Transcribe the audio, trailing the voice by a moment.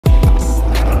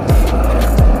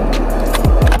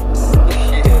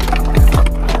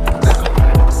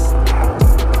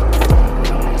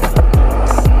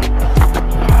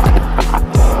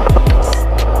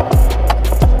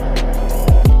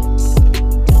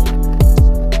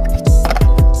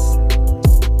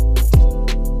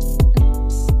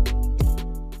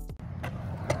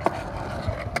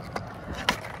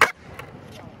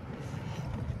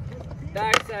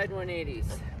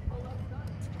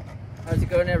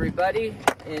everybody.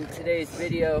 In today's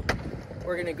video,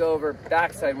 we're gonna go over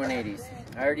backside 180s.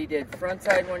 I already did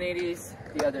frontside 180s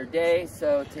the other day,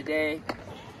 so today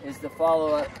is the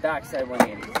follow-up backside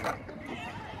 180s.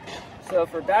 So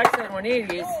for backside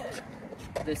 180s,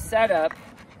 the setup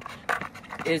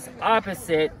is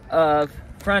opposite of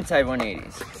frontside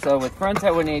 180s. So with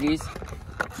frontside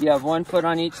 180s, you have one foot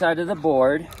on each side of the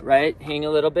board, right? Hang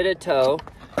a little bit of toe.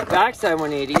 Backside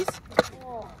 180s,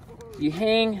 you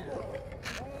hang,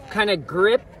 kind of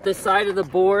grip the side of the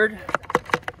board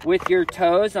with your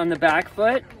toes on the back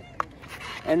foot,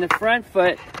 and the front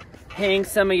foot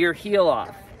hangs some of your heel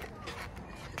off,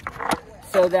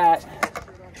 so that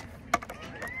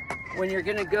when you're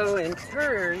gonna go and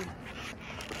turn,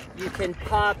 you can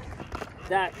pop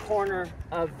that corner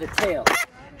of the tail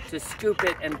to scoop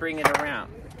it and bring it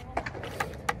around.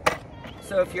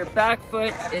 So if your back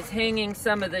foot is hanging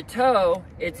some of the toe,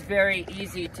 it's very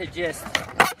easy to just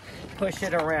push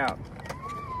it around.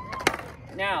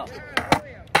 Now,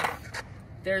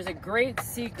 there's a great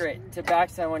secret to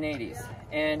backside 180s,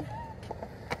 and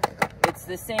it's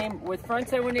the same with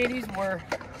frontside 180s. We're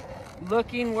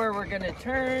looking where we're gonna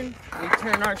turn, we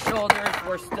turn our shoulders,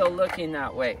 we're still looking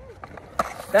that way.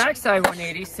 Backside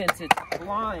 180s, since it's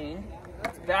blind,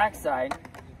 it's backside,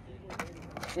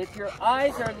 if your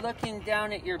eyes are looking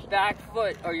down at your back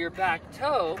foot or your back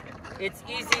toe, it's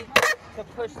easy to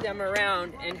push them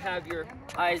around and have your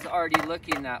eyes already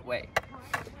looking that way.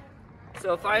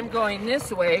 So if I'm going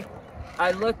this way,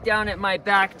 I look down at my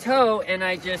back toe and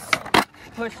I just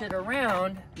push it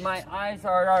around, my eyes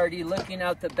are already looking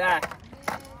out the back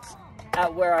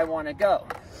at where I want to go.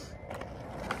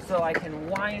 So I can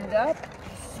wind up,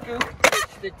 scoop,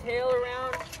 push the tail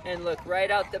around, and look right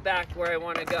out the back where I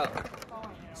want to go,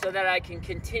 so that I can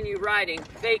continue riding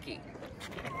fakie.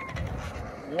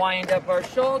 Wind up our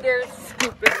shoulders,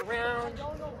 scoop it around,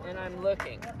 and I'm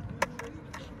looking.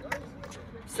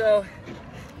 So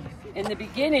in the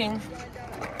beginning,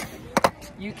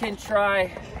 you can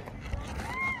try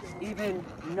even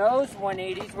nose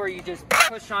 180s, where you just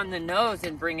push on the nose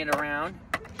and bring it around.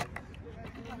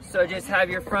 So just have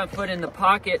your front foot in the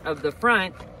pocket of the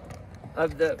front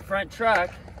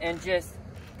truck and just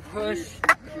push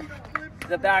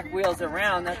the back wheels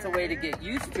around. That's a way to get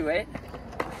used to it,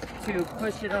 to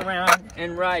push it around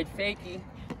and ride fakie.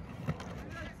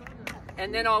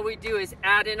 And then all we do is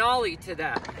add an ollie to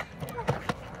that.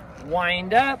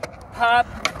 Wind up, pop,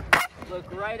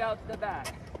 look right out the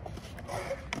back.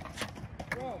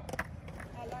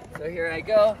 So here I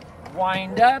go,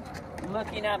 wind up,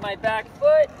 looking at my back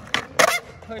foot,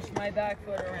 push my back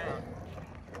foot around.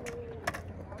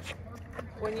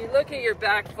 When you look at your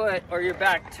back foot or your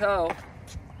back toe,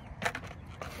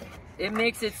 it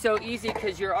makes it so easy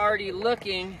because you're already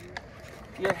looking,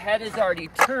 your head is already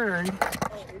turned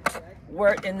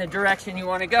where in the direction you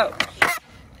want to go.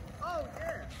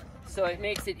 So it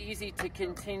makes it easy to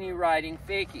continue riding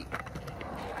fakie.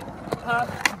 Pop,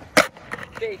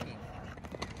 fakie.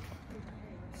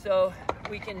 So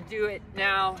we can do it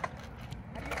now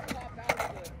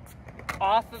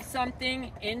off of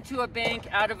something, into a bank,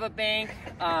 out of a bank,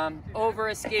 over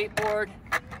a skateboard.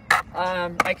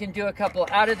 I can do a couple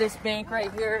out of this bank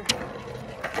right here.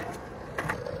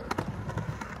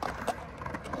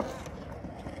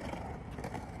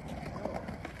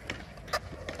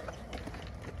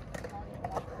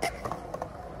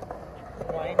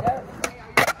 Wind up.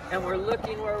 And we're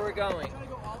looking where we're going.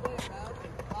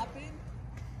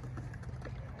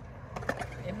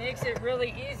 It makes it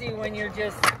really easy when you're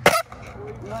just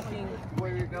looking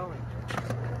where you're going.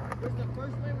 Where's the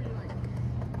first way where you're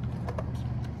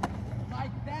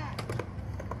like that?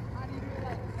 How do you do it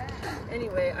like that?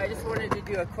 Anyway, I just wanted to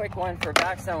do a quick one for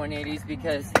backside 180s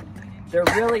because they're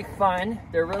really fun.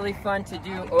 They're really fun to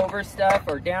do over stuff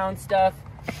or down stuff.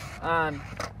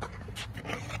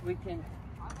 We can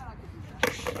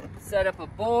set up a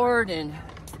board and,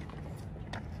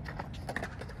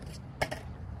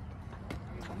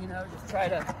 you know, just try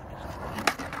to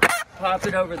pop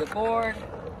it over the board.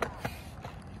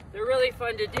 They're really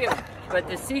fun to do, but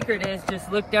the secret is just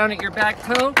look down at your back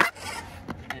toe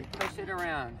and push it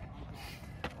around.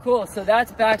 Cool, so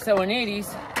that's backside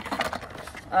 180s.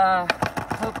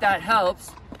 Hope that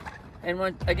helps. And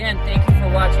again, thank you for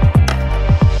watching.